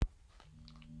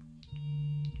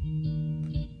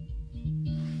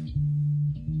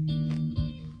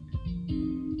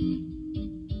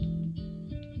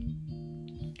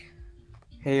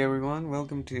Hey everyone,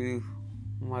 welcome to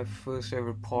my first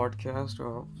ever podcast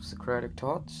of Socratic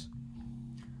Thoughts.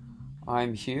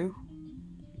 I'm Hugh,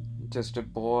 just a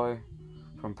boy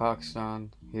from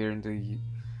Pakistan here in the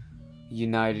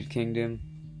United Kingdom.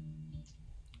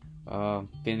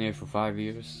 Been here for 5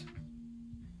 years.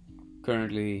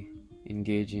 Currently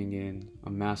engaging in a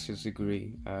master's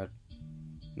degree at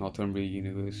Northumbria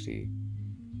University.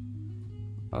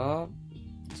 So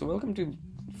welcome to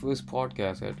first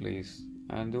podcast at least.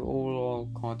 And the overall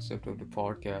concept of the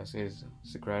podcast is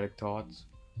Socratic Thoughts,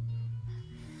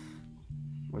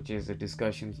 which is a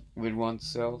discussion with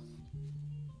oneself.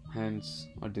 Hence,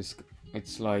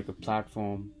 it's like a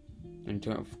platform.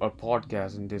 A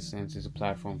podcast in this sense is a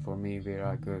platform for me where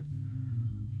I could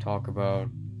talk about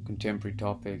contemporary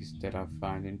topics that I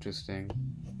find interesting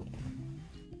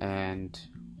and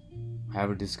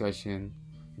have a discussion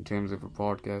in terms of a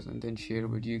podcast, and then share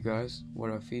with you guys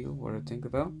what I feel, what I think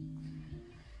about.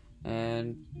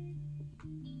 And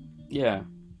yeah,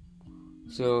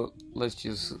 so let's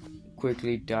just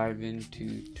quickly dive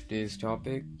into today's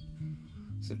topic.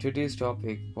 So today's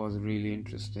topic was really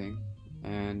interesting,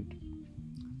 and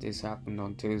this happened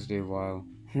on Thursday while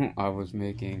I was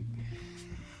making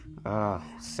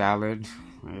salad.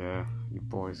 Yeah, you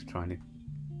boys trying to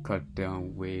cut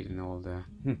down weight and all that.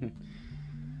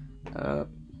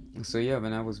 So yeah,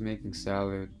 when I was making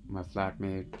salad, my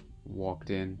flatmate walked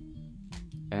in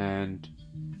and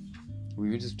we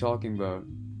were just talking about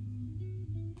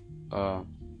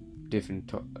different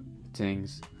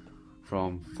things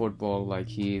from football. Like,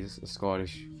 he is a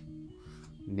Scottish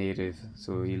native,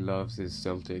 so he loves his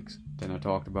Celtics. Then I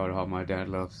talked about how my dad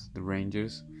loves the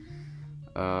Rangers.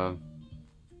 So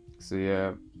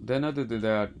yeah, then other than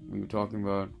that, we were talking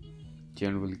about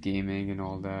general gaming and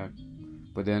all that.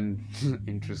 But then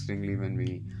interestingly, when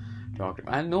we talked,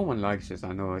 and no one likes this,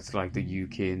 I know it's like the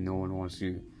UK, no one wants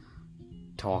to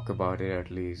talk about it at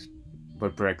least,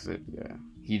 but Brexit, yeah,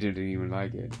 he didn't even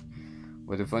like it.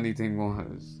 But the funny thing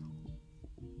was,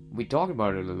 we talked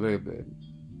about it a little bit,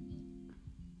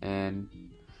 and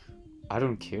I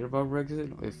don't care about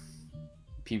Brexit. If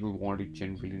people want to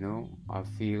generally know, I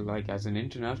feel like as an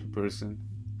international person,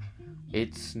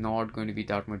 it's not going to be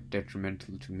that much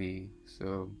detrimental to me,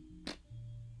 so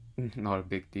not a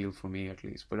big deal for me at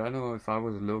least. But I know if I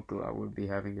was local, I would be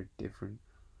having a different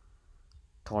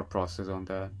thought process on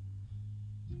that.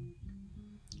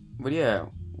 But yeah,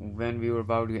 when we were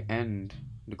about to end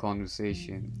the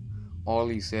conversation, all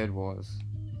he said was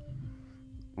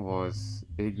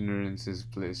ignorance is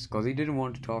bliss, because he didn't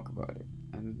want to talk about it.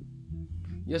 And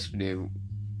yesterday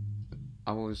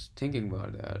I was thinking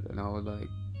about that, and I was like,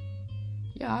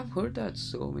 yeah, I've heard that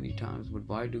so many times, but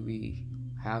why do we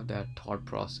have that thought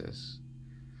process?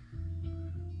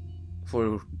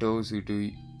 For those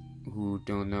who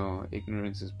don't know,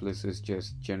 ignorance is bliss is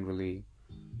just generally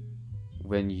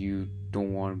when you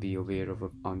don't want to be aware of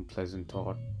an unpleasant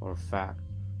thought or fact,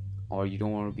 or you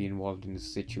don't want to be involved in the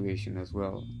situation as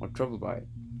well, or troubled by it.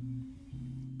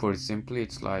 Put it simply,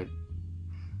 it's like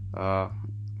I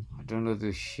don't know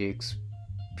the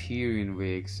Shakespearean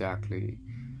way exactly,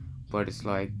 but it's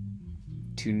like,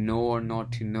 to know or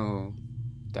not to know,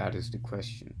 that is the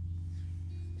question.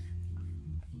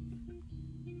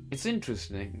 It's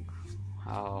interesting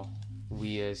how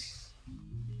we as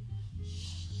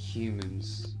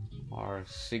humans are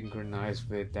synchronized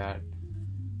with that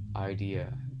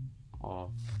idea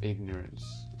of ignorance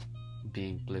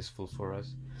being blissful for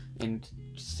us. In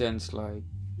sense, like,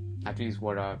 at least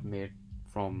what I've made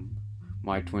from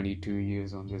my 22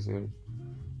 years on this earth,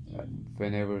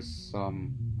 whenever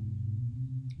some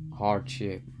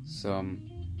hardship, some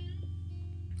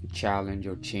challenge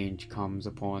or change comes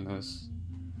upon us,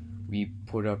 we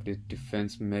put up the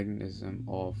defense mechanism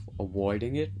of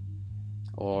avoiding it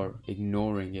or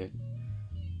ignoring it,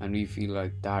 and we feel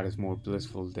like that is more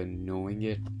blissful than knowing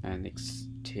it and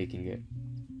taking it.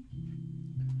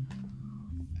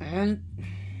 And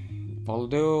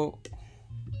although,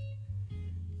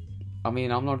 I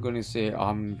mean, I'm not going to say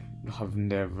I've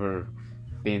never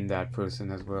been that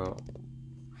person as well.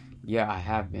 Yeah, I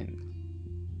have been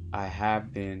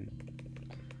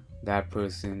that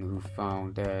person who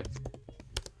found that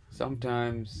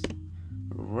sometimes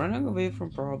running away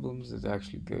from problems is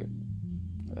actually good.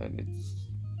 And it's,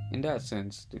 in that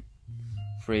sense, the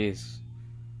phrase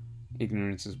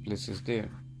ignorance is bliss is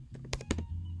there.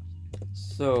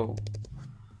 So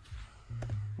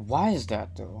why is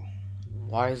that though?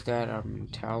 Why is that our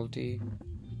mentality?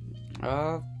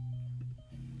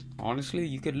 Honestly,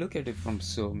 you could look at it from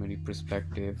so many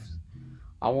perspectives.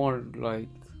 I want, like,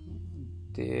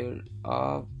 there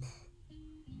are,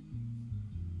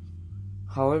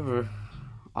 however,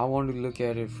 I want to look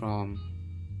at it from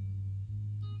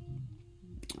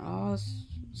a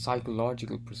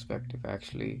psychological perspective,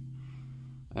 actually.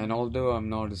 And although I'm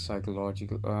not a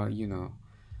psychological,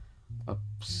 a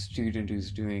student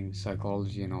who's doing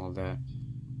psychology and all that,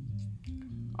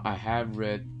 I have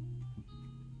read.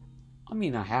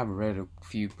 I have read a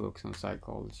few books on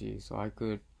psychology, so I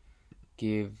could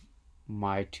give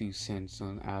my 2 cents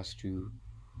on as to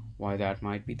why that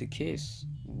might be the case.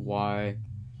 Why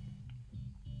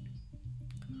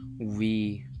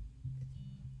we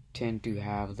tend to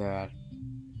have that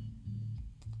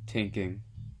thinking.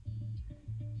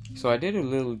 So I did a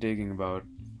little digging about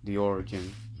the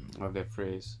origin of that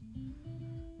phrase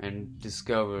and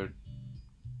discovered,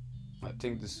 I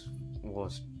think this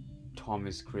was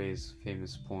Thomas Gray's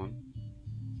famous poem,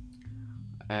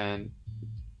 and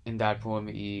in that poem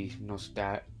he was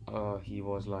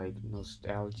like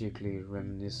nostalgically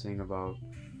reminiscing about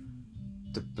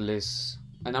the bliss,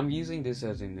 and I'm using this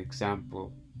as an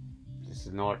example. This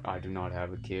is not, I do not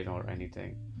have a kid or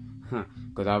anything,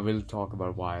 because I will talk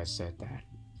about why I said that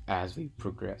as we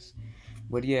progress.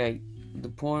 But yeah, the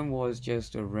poem was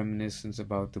just a reminiscence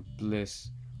about the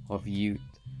bliss of youth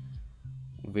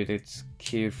with its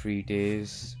carefree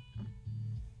days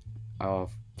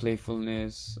of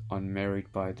playfulness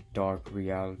unmarried by the dark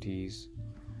realities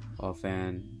of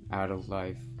an adult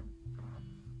life.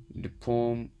 The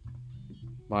poem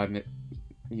by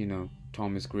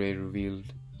Thomas Gray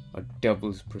revealed a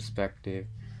double perspective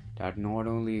that not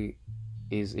only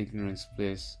is ignorance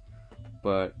bliss,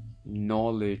 but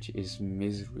knowledge is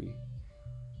misery.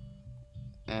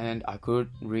 And I could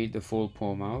read the full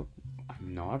poem out.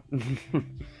 I'm not,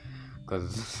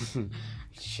 because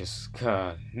it's just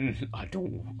I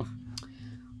don't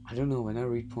know. When I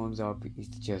read poems out, it's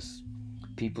just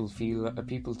people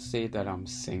say that I'm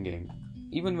singing.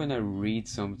 Even when I read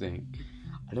something,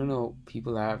 I don't know.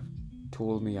 People have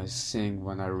told me I sing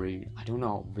when I read. I don't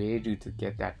know where do to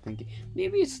get that thinking.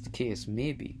 Maybe it's the case,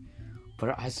 maybe,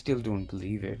 but I still don't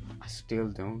believe it. I still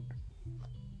don't.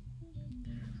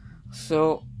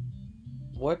 So,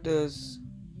 what does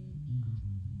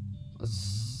a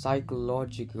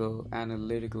psychological,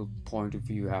 analytical point of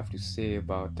view have to say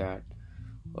about that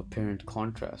apparent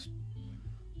contrast?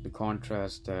 The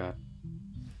contrast that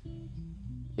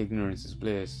ignorance is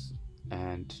bliss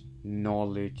and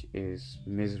knowledge is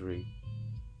misery.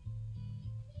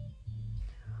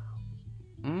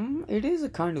 It is a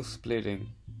kind of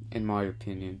splitting, in my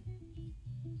opinion,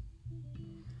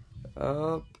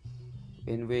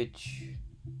 in which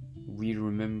we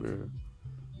remember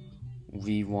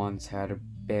we once had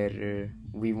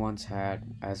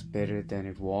as better than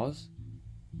it was,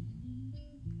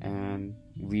 and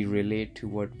we relate to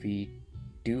what we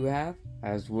do have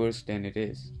as worse than it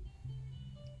is.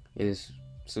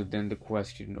 So then the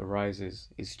question arises,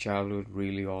 is childhood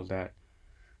really all that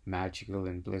magical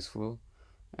and blissful?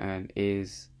 And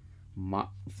is my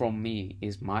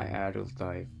adult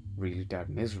life really that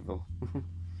miserable?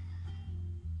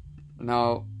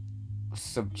 Now,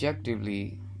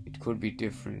 subjectively, it could be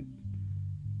different,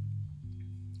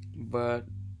 but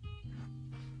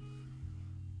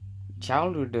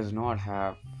childhood does not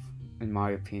have, in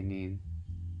my opinion,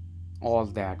 all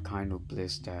that kind of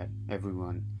bliss that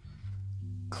everyone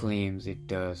claims it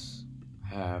does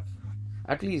have,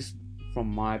 at least from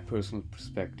my personal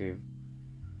perspective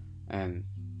and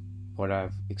what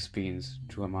I've experienced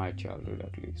through my childhood.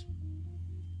 At least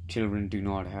children do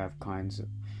not have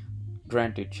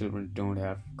children don't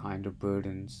have kind of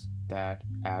burdens that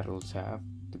adults have.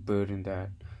 The burden that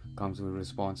comes with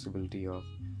responsibility of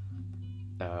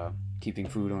keeping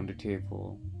food on the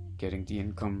table, getting the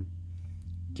income,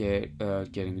 getting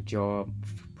a job,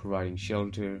 providing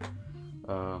shelter,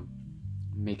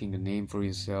 making a name for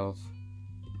yourself,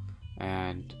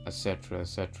 and etc.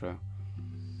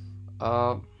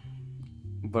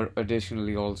 But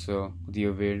additionally, also the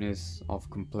awareness of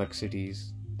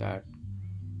complexities that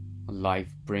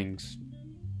life brings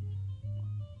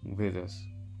with us.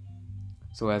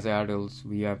 So as adults,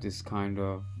 we have this kind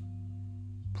of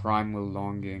primal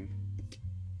longing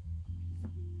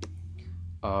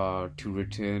to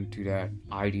return to that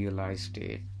idealized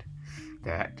state,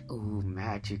 that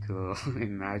magical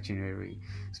imaginary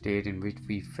state in which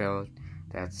we felt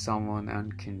that someone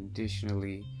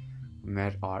unconditionally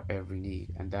met our every need,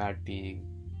 and that being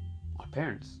our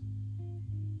parents.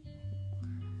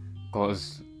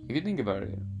 Because if you think about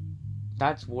it,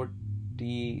 that's what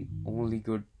the only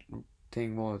good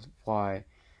thing was. Why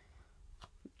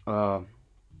a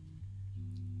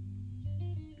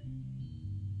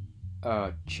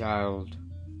child,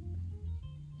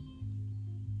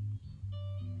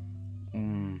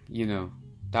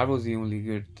 That was the only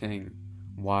good thing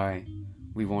why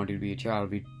we wanted to be a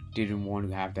child. We didn't want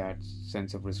to have that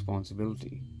sense of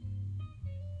responsibility.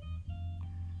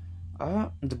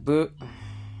 The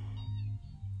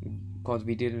because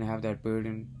we didn't have that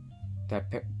burden that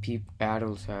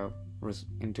adults have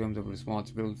in terms of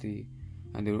responsibility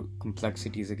and the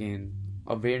complexities, again,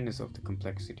 awareness of the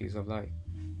complexities of life.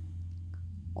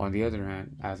 On the other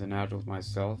hand, as an adult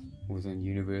myself, who's in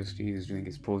university, who's doing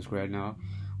his postgrad now,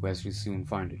 who has to soon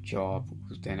find a job,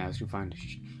 who then has to find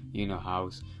a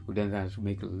house, who then has to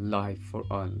make a life for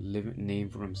a living name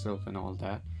for himself and all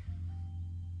that.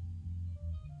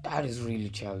 That is really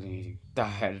challenging.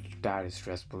 That is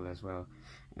stressful as well.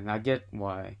 And I get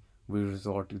why we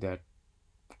resort to that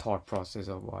thought process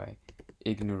of why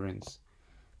ignorance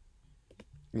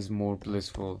is more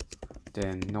blissful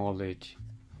than knowledge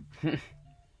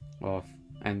of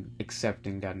and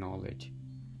accepting that knowledge.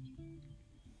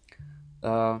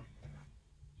 So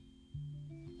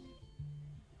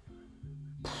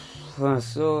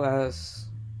as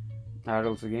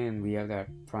adults, again, we have that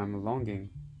primal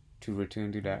longing to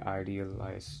return to that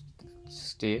idealized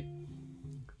state.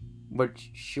 But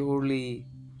surely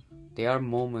there are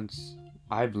moments,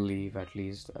 I believe at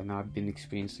least, and I've been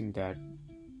experiencing that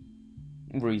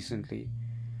recently,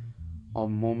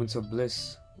 of moments of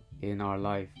bliss in our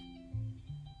life.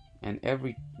 And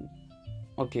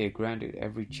granted,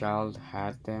 every child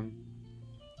has them.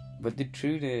 But the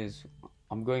truth is,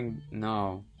 I'm going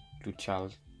now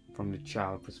from the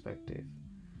child perspective.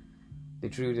 The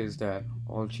truth is that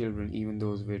all children, even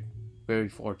those with very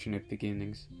fortunate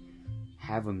beginnings,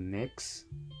 have a mix.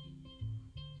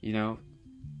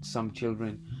 Some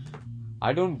children,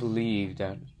 I don't believe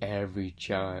that every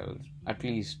child, at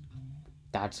least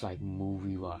that's like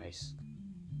movie wise,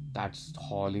 that's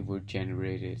Hollywood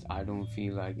generated. I don't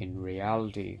feel like in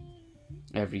reality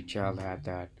every child had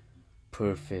that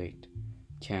perfect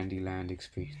Candyland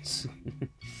experience.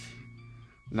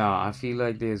 Now, I feel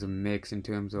like there's a mix in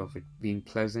terms of it being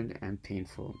pleasant and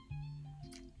painful.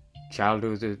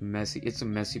 Childhood is messy. It's a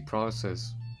messy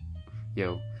process.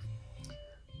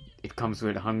 It comes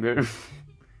with hunger.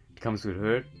 It comes with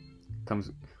hurt. It comes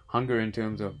with hunger in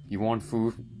terms of you want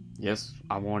food. Yes,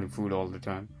 I wanted food all the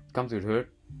time. It comes with hurt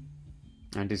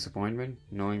and disappointment,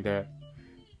 knowing that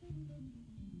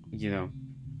you're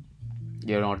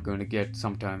not going to get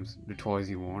sometimes the toys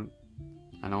you want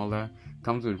and all that.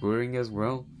 Comes with worrying as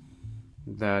well,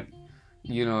 that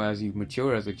as you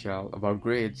mature as a child, about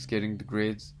grades, getting the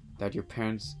grades that your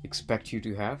parents expect you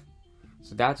to have.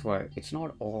 So that's why it's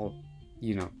not all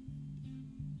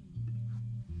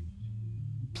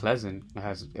pleasant,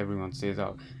 as everyone says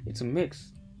out. It's a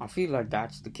mix. I feel like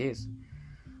that's the case.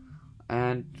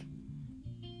 And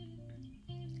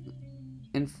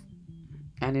in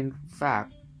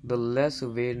fact, the less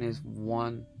awareness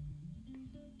one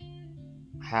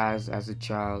has as a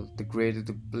child, the greater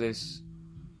the bliss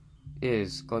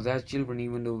is. Because as children,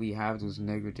 even though we have those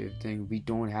negative things, we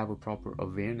don't have a proper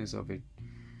awareness of it.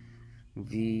 And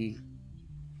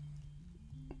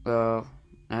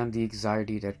the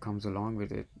anxiety that comes along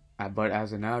with it. But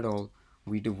as an adult,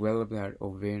 we develop that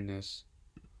awareness,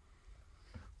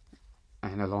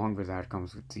 and along with that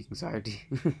comes with the anxiety.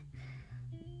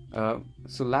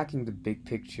 So lacking the big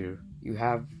picture, you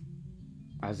have,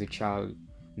 as a child,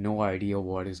 no idea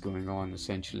what is going on,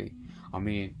 essentially. I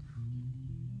mean,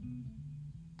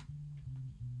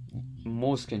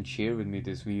 most can share with me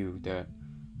this view that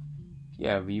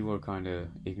we were kind of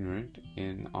ignorant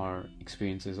in our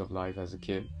experiences of life as a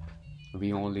kid.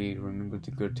 We only remember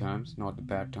the good times, not the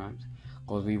bad times,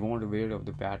 because we weren't aware of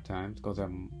the bad times, because our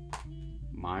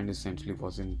mind essentially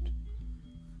wasn't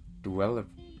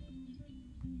developed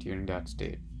during that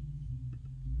state.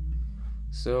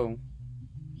 So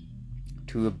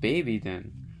to a baby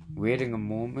then, waiting a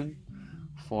moment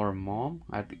for a mom,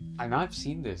 and I've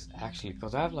seen this actually,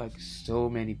 because I have so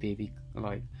many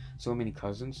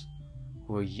cousins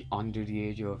who are under the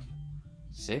age of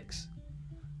 6,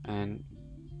 and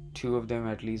 2 of them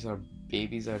at least are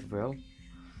babies as well.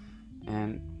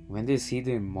 And when they see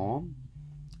their mom,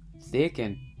 they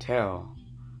can tell.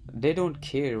 They don't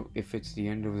care if it's the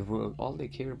end of the world. All they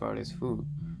care about is food.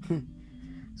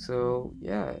 So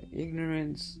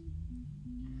ignorance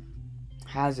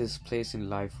has its place in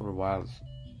life for a while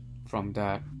from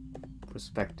that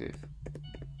perspective.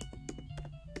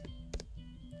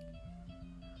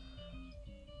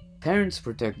 Parents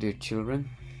protect their children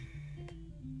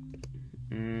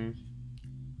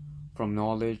from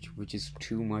knowledge which is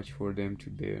too much for them to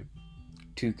bear,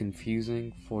 too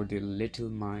confusing for their little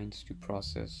minds to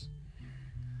process.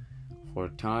 For a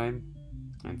time,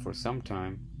 and for some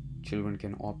time, children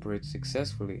can operate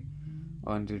successfully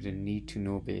under the need to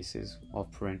know basis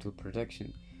of parental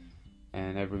protection,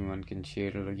 and everyone can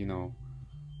share,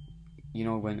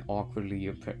 when awkwardly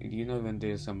when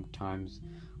there's sometimes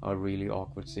a really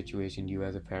awkward situation you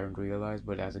as a parent realize,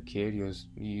 but as a kid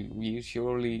you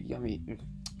surely,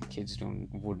 kids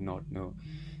would not know,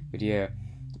 but yeah,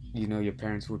 your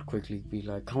parents would quickly be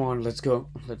like, come on, let's go,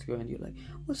 and you're like,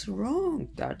 what's wrong?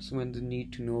 That's when the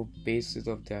need to know basis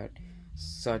of that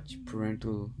such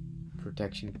parental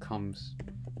protection comes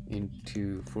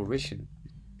into fruition.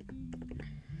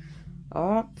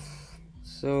 uh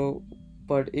so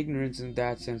but ignorance in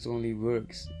that sense only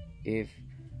works if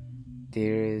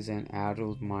there is an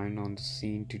adult mind on the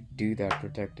scene to do that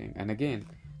protecting, and again,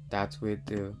 that's with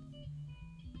the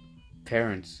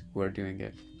parents who are doing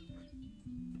it,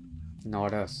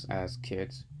 not us as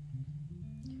kids.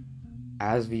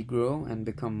 As we grow and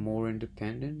become more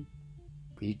independent,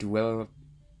 we develop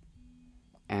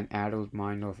an adult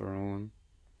mind of our own.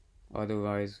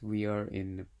 Otherwise, we are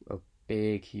in a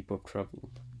big heap of trouble.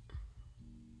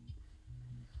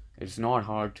 It's not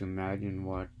hard to imagine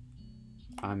what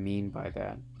I mean by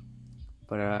that,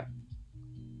 but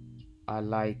I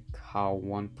like how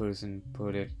one person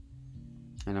put it,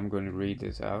 and I'm going to read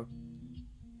this out.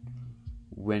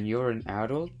 When you're an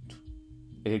adult,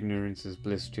 ignorance is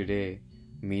bliss today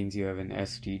means you have an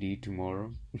STD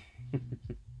tomorrow.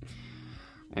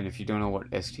 And if you don't know what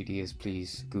STD is,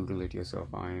 please Google it yourself.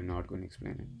 I am not going to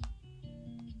explain it.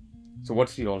 So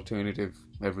what's the alternative,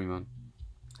 everyone?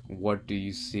 What do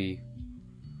you see?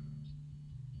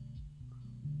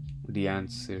 The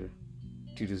answer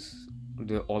to this,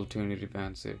 the alternative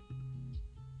answer.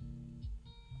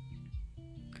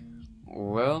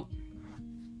 Well,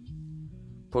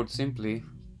 put simply,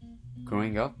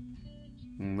 growing up,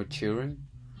 maturing,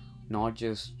 not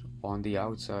just on the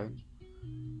outside,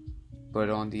 but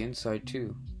on the inside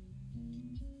too.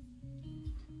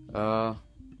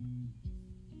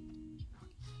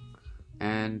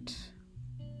 And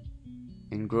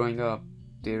in growing up,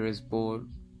 there is both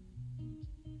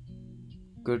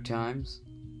good times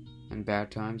and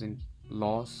bad times, and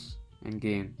loss and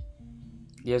gain.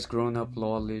 Yes, grown up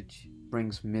knowledge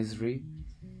brings misery,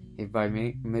 if by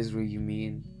misery you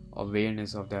mean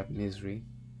awareness of that misery.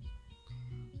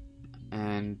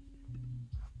 And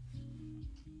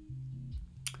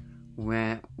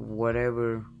when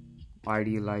whatever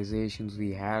idealizations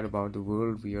we had about the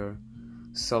world, we are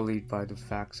sullied by the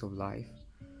facts of life.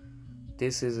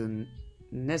 This is a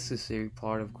necessary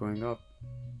part of growing up.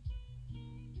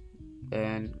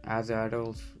 And as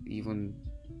adults, even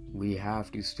we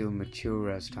have to still mature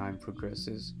as time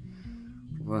progresses.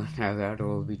 But as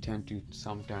adults, we tend to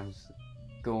sometimes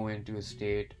go into a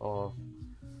state of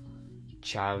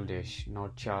childish,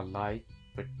 not childlike,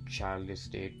 but childish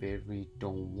state where we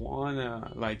don't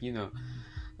wanna,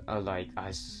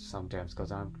 I sometimes,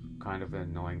 because I'm kind of an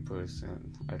annoying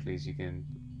person, at least you can,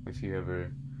 if you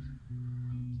ever,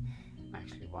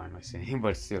 actually, why am I saying,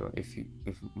 but still, if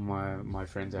my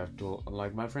friends have told,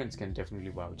 my friends can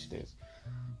definitely vouch this,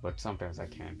 but sometimes I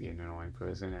can be an annoying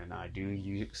person, and I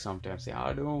do sometimes say,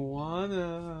 I don't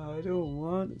wanna,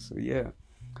 so yeah,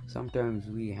 sometimes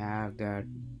we have that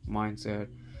mindset,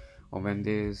 or when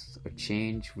there's a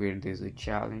change, when there's a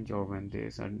challenge, or when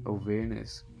there's an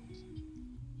awareness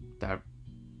that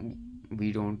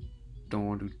we don't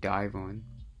want to dive on,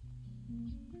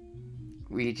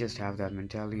 we just have that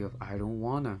mentality of I don't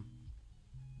wanna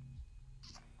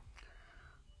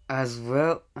as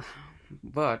well.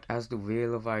 But as the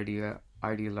veil of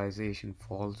idealization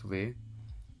falls away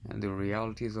and the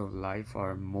realities of life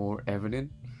are more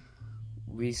evident,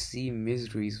 we see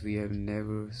miseries we have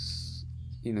never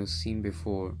seen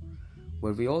before,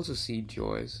 but we also see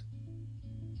joys.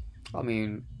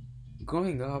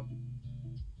 Growing up,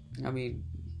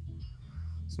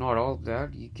 it's not all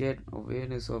that. You get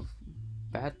awareness of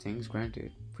bad things,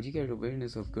 granted, but you get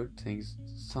awareness of good things,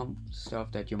 some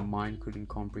stuff that your mind couldn't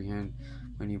comprehend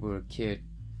when you were a kid.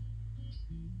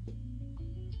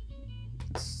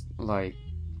 It's like,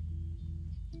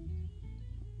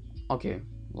 okay,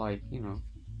 what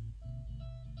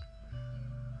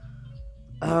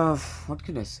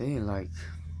can I say?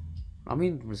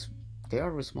 There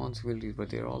are responsibilities, but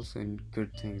there are also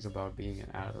good things about being an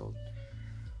adult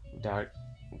that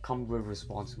come with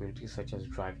responsibilities, such as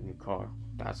driving a car.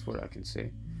 That's what I can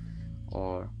say.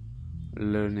 Or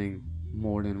learning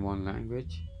more than one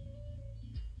language,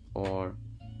 or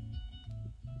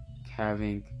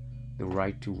having the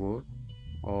right to vote,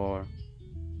 or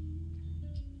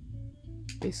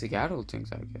basic adult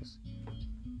things, I guess.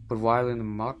 But while in the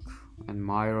muck and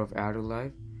mire of adult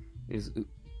life, it is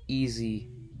easy,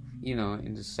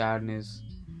 in the sadness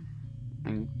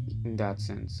And in that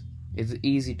sense, it's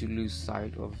easy to lose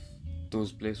sight of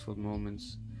those blissful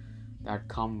moments that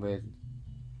come with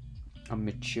a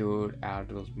mature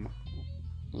adult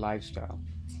lifestyle.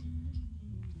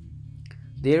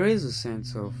 There is a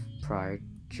sense of pride,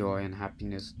 joy, and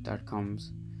happiness that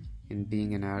comes in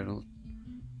being an adult.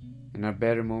 In our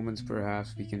better moments,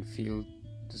 perhaps, we can feel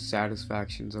the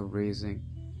satisfactions of raising,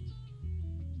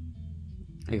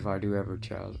 if I do ever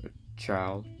child.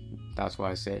 That's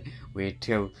why I say wait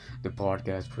till the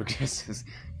podcast progresses.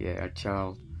 Yeah, a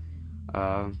child.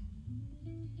 Uh,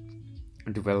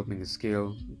 Developing a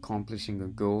skill, accomplishing a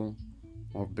goal,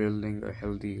 or building a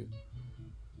healthy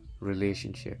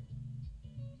relationship.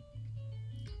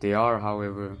 They are,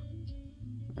 however,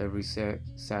 every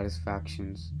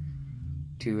satisfactions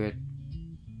to it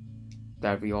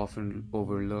that we often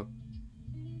overlook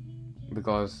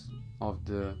because of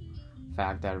the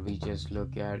fact that we just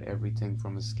look at everything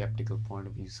from a skeptical point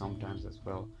of view sometimes as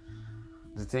well.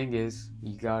 The thing is,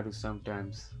 you got to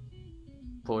sometimes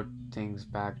put things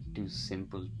back to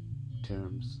simple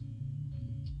terms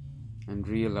and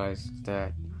realize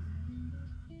that,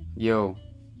 yo,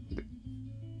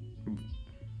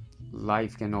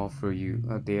 life can offer you,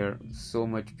 there are so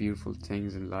much beautiful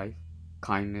things in life: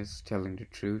 kindness, telling the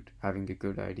truth, having a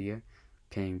good idea,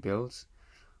 paying bills,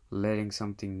 letting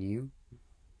something new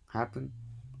happen.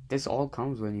 This all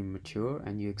comes when you mature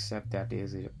and you accept that there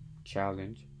is a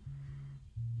challenge.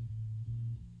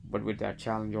 But with that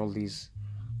challenge, all these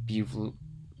beautiful,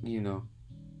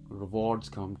 rewards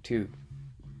come too.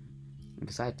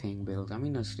 Besides paying bills, I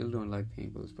mean, I still don't like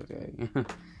paying bills, but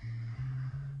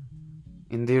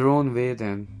in their own way,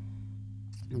 then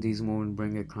these moments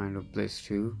bring a kind of bliss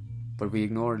too. But we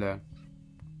ignore that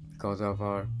because of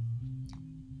our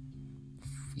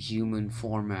human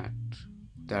format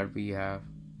that we have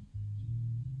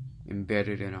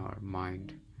embedded in our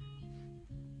mind.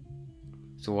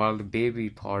 So while the baby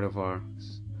part of our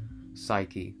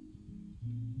psyche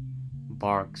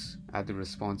barks at the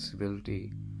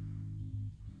responsibility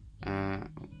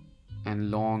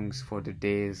and longs for the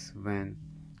days when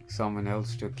someone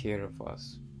else took care of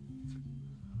us,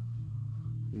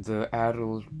 the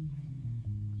adult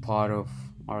part of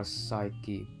our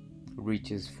psyche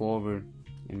reaches forward,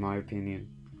 in my opinion,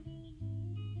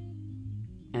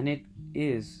 and it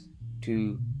is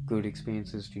to good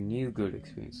experiences, to new good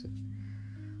experiences.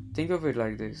 Think of it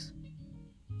like this: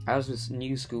 as this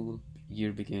new school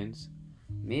year begins,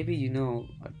 maybe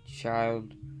a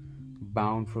child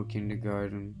bound for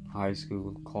kindergarten, high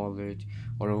school, college,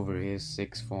 or over his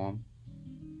sixth form,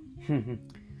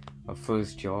 a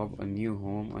first job, a new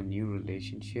home, a new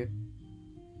relationship.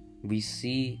 We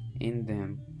see in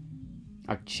them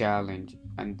a challenge,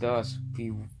 and thus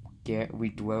we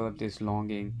develop this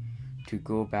longing to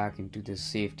go back into the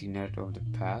safety net of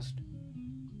the past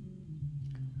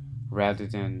rather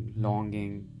than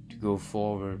longing to go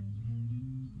forward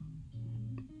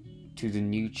to the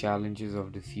new challenges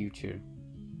of the future.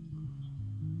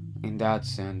 In that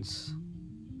sense,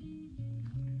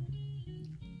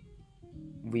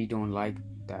 we don't like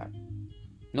that.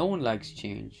 No one likes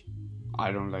change.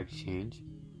 I don't like change.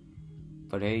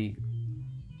 But hey,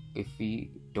 if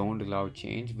we don't allow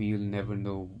change, we'll never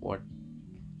know what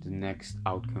the next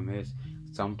outcome is.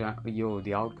 Sometimes,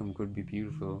 the outcome could be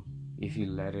beautiful if you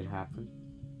let it happen.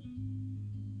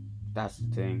 That's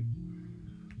the thing.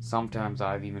 Sometimes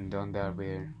I've even done that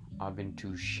where I've been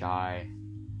too shy,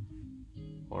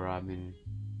 or I've been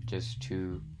just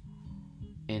too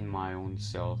in my own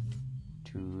self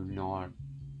to not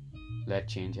let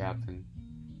change happen.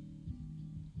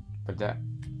 But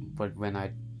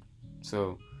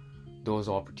those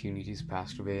opportunities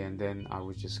passed away, and then I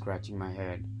was just scratching my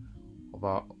head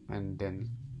and then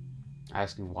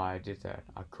asking why I did that.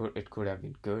 It could have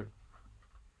been good.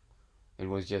 It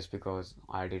was just because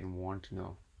I didn't want to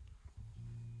know.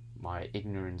 My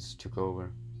ignorance took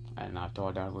over, and I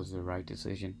thought that was the right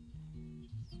decision.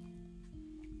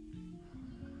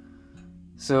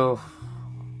 So,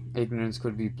 ignorance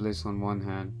could be bliss on one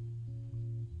hand,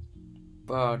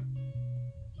 but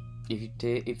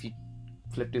if you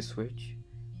flip the switch,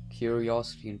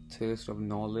 curiosity and thirst of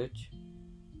knowledge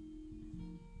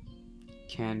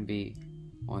can be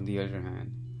on the other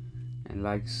hand. And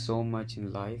like so much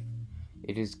in life,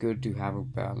 it is good to have a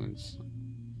balance.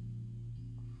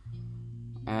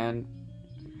 And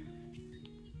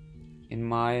in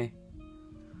my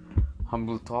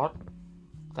humble thought,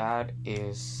 that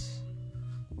is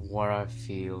what I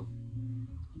feel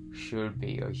should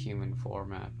be a human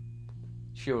format.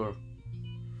 Sure,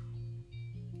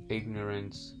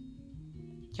 ignorance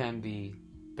can be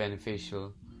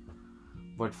beneficial,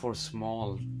 but for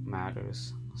small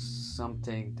matters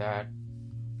something that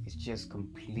is just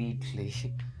completely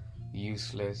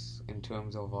useless in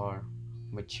terms of our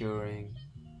maturing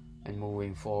and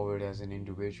moving forward as an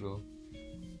individual,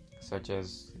 such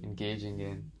as engaging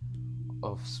in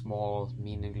a small,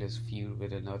 meaningless feud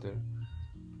with another.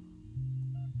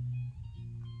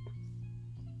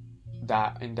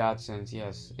 That, in that sense,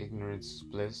 yes, ignorance is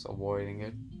bliss, avoiding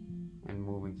it and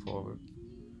moving forward.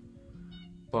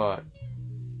 But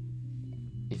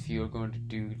if you're going to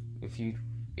do, if you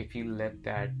let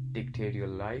that dictate your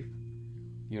life,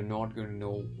 you're not going to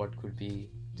know what could be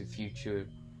the future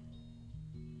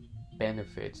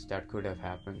benefits that could have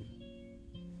happened.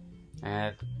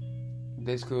 And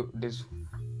this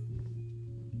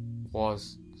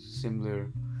was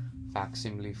similar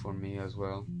facsimile for me as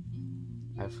well.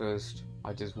 At first,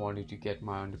 I just wanted to get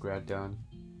my undergrad done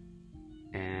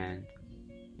and,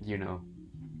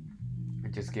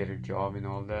 just get a job and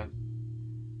all that.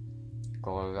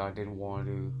 Because I didn't want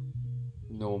to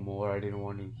know more. I didn't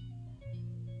want to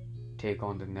take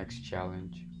on the next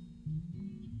challenge.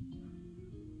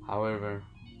 However,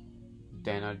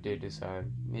 then I did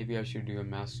decide maybe I should do a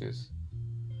master's.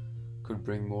 Could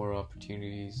bring more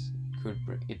opportunities.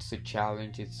 It's a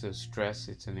challenge. It's a stress.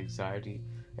 It's an anxiety.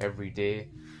 Every day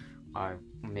I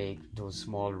make those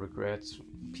small regrets.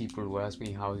 People who ask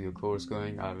me how's your course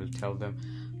going, I will tell them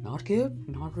not good,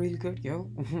 not really good, yo.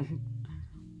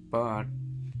 But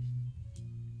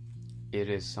it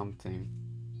is something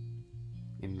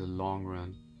in the long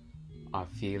run I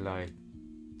feel like,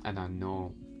 and I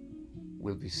know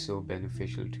will be so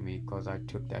beneficial to me because I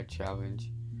took that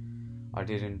challenge. I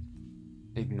didn't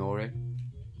ignore it.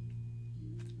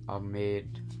 I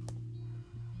made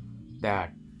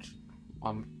that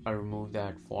I removed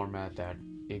that format that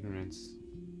ignorance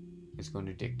is going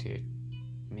to dictate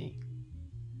me.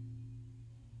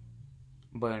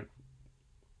 But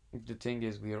the thing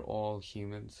is, we are all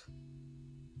humans.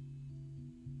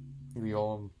 We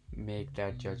all make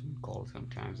that judgment call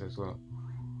sometimes as well.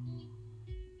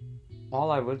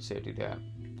 All I would say to that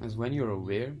is when you're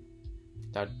aware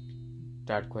that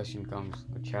that question comes,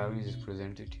 a challenge is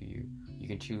presented to you, you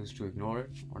can choose to ignore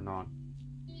it or not.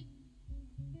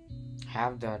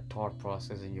 Have that thought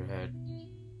process in your head.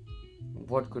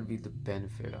 What could be the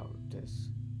benefit out of this?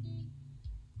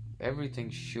 Everything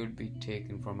should be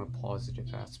taken from a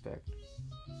positive aspect.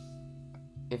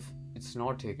 If it's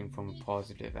not taken from a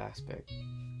positive aspect,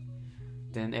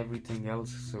 then everything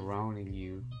else surrounding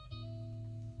you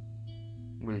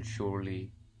will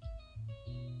surely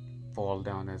fall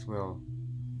down as well.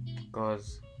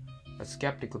 Because a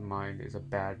skeptical mind is a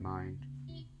bad mind,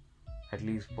 at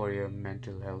least for your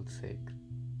mental health's sake.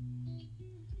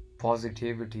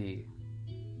 Positivity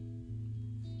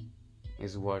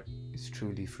is what is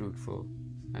truly fruitful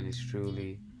and is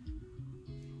truly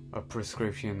a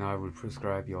prescription I would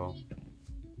prescribe y'all.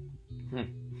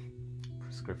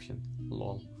 Prescription,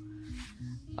 lol.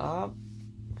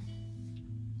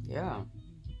 Yeah.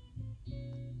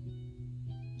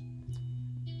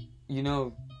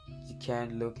 You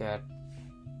can look at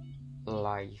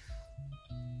life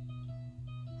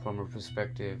from a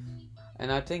perspective,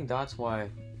 and I think that's why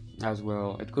as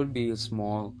well it could be a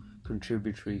small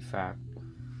contributory fact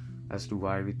as to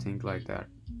why we think like that,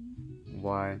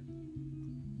 why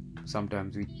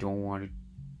sometimes we don't want to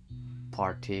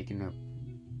partake in a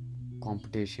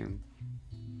competition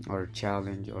or a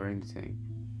challenge or anything,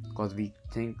 because we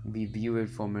view it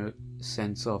from a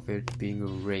sense of it being a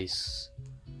race,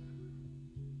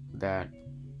 that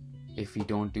if we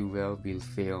don't do well we'll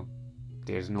fail,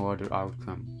 there's no other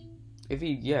outcome. If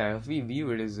we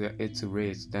view it as it's a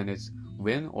race, then it's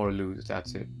win or lose,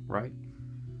 that's it, right?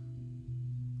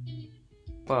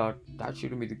 But that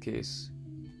shouldn't be the case.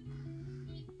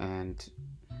 And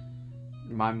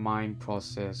my mind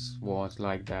process was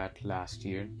like that last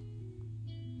year,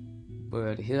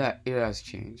 but it has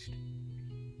changed,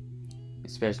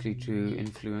 especially through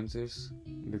influences,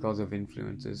 because of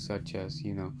influences such as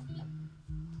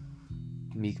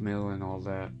Meek Mill and all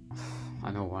that.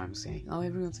 I know what I'm saying. Oh,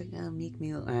 everyone's saying Meek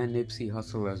Mill and Nipsey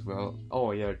Hussle as well.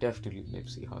 Oh yeah, definitely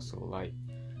Nipsey Hussle. Like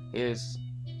his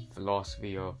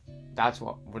philosophy of that's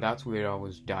where I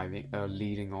was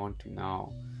leading on to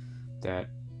now, that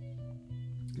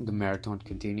the marathon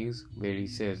continues, where he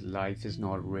says life is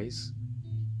not a race.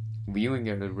 Viewing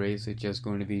it as a race is just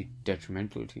going to be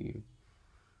detrimental to you.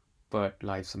 But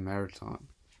life's a marathon.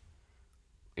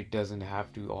 It doesn't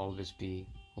have to always be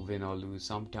win or lose.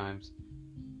 Sometimes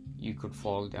you could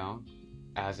fall down,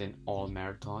 as in all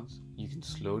marathons. You can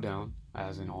slow down,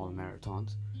 as in all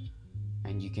marathons,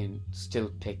 and you can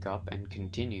still pick up and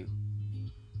continue,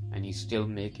 and you still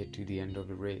make it to the end of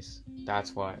the race.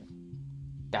 That's why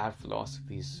that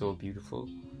philosophy is so beautiful.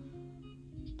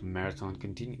 The marathon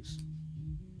continues.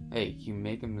 Hey, you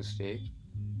make a mistake,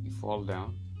 you fall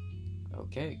down,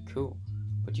 okay, cool,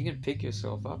 but you can pick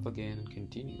yourself up again and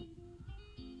continue.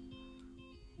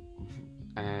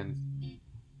 And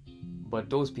but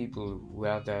those people who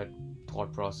have that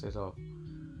thought process of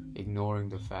ignoring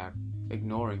that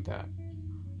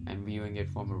and viewing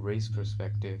it from a race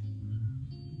perspective,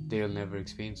 they'll never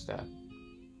experience that.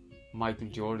 Michael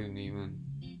Jordan, even,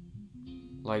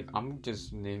 like, I'm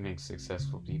just naming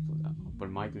successful people now, but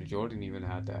Michael Jordan even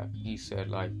had that. He said,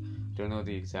 like, don't know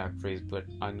the exact phrase, but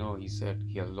I know he said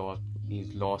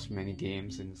he's lost many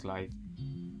games in his life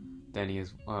than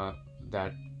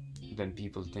than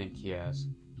people think he has.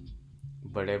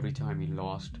 But every time he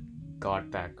lost,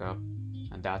 got back up,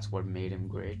 and that's what made him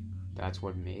great. That's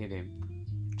what made him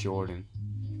Jordan.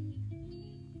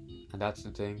 And that's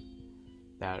the thing,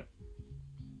 that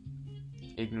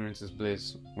ignorance is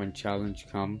bliss. When challenge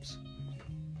comes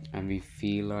and we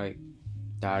feel like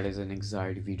that is an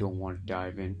anxiety we don't want to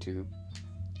dive into,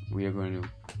 we are going to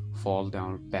fall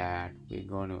down bad. We're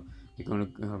going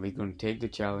to take the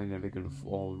challenge and we're going to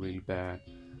fall really bad.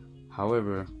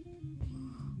 However,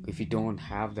 if you don't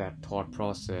have that thought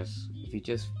process, if you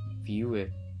just view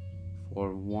it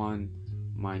for one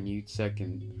minute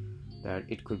second that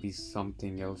it could be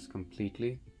something else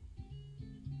completely,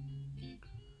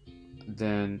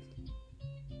 then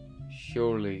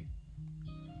surely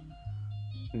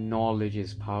knowledge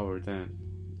is power. Then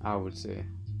I would say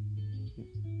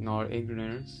not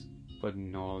ignorance but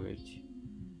knowledge.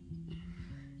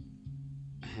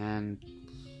 And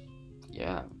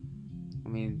yeah, I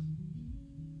mean,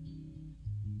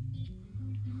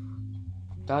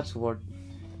 that's what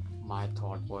my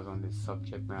thought was on this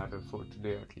subject matter for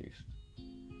today, at least.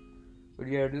 But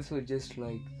yeah, this was just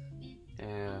like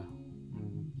a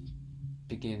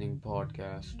beginning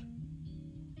podcast.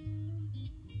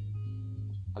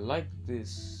 I like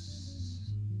this,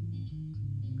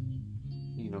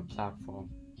 platform.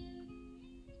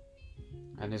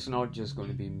 And it's not just going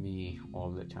to be me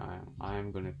all the time. I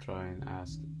am going to try and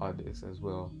ask others as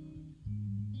well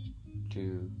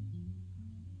to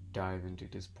dive into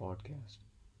this podcast.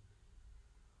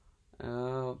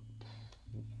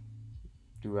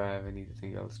 Do I have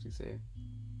anything else to say?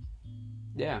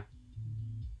 Yeah.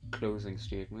 Closing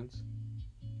statements.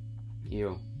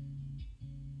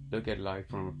 Look at life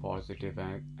from a positive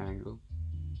angle.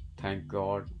 Thank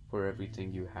God for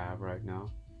everything you have right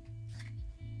now.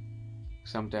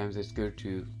 Sometimes it's good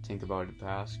to think about the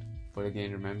past, but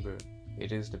again, remember,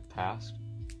 it is the past.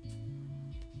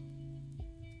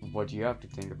 What you have to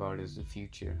think about is the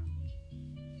future.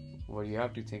 What you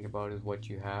have to think about is what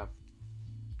you have,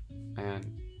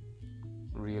 and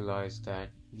realize that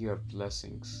you have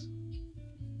blessings.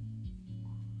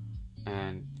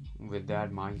 And with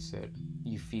that mindset,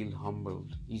 you feel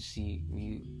humbled. You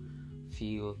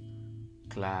feel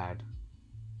glad.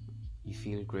 You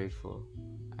feel grateful.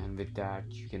 And with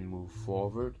that, you can move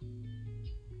forward,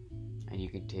 and you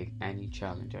can take any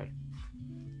challenge that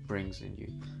brings in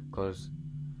you. Because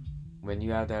when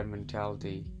you have that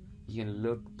mentality, you can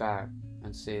look back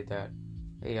and say that,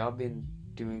 hey, I've been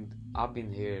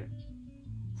here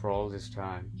for all this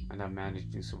time and I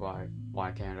managed to survive.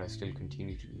 Why can't I still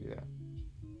continue to do that?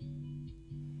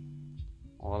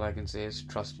 All I can say is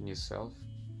trust in yourself.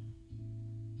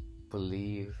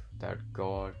 Believe that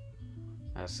God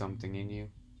has something in you,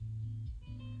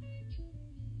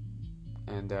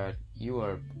 and that you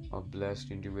are a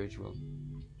blessed individual,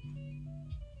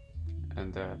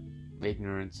 and that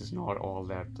ignorance is not all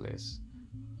that bliss.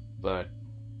 But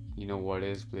you know what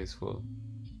is blissful?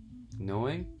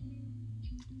 Knowing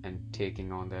and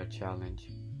taking on that challenge.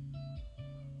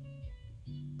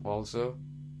 Also,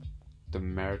 the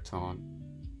marathon.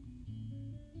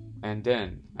 And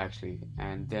then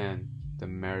the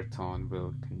marathon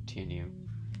will continue.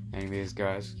 Anyways,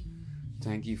 guys,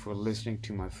 thank you for listening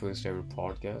to my first ever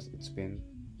podcast. It's been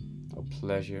a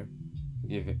pleasure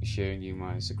sharing you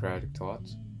my Socratic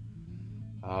thoughts.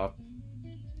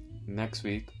 Next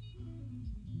week,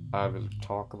 I will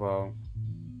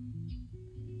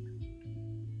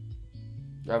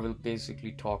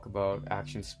basically talk about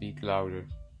actions speak louder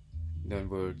than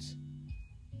words.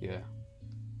 Yeah,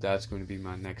 that's going to be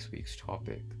my next week's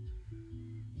topic.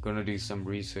 Gonna do some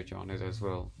research on it as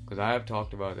well, because I have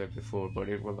talked about it before, but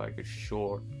it was like a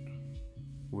short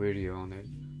video on it.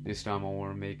 This time I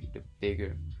want to make it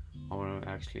bigger. I want to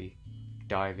actually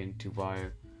dive into why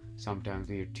sometimes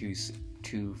we are two-faced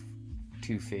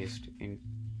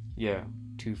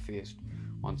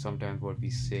on sometimes what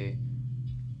we say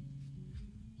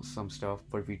some stuff,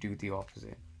 but we do the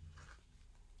opposite.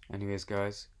 Anyways,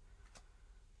 guys,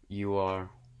 you are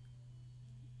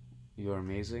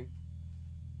amazing,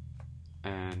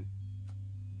 and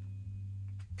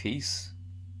peace.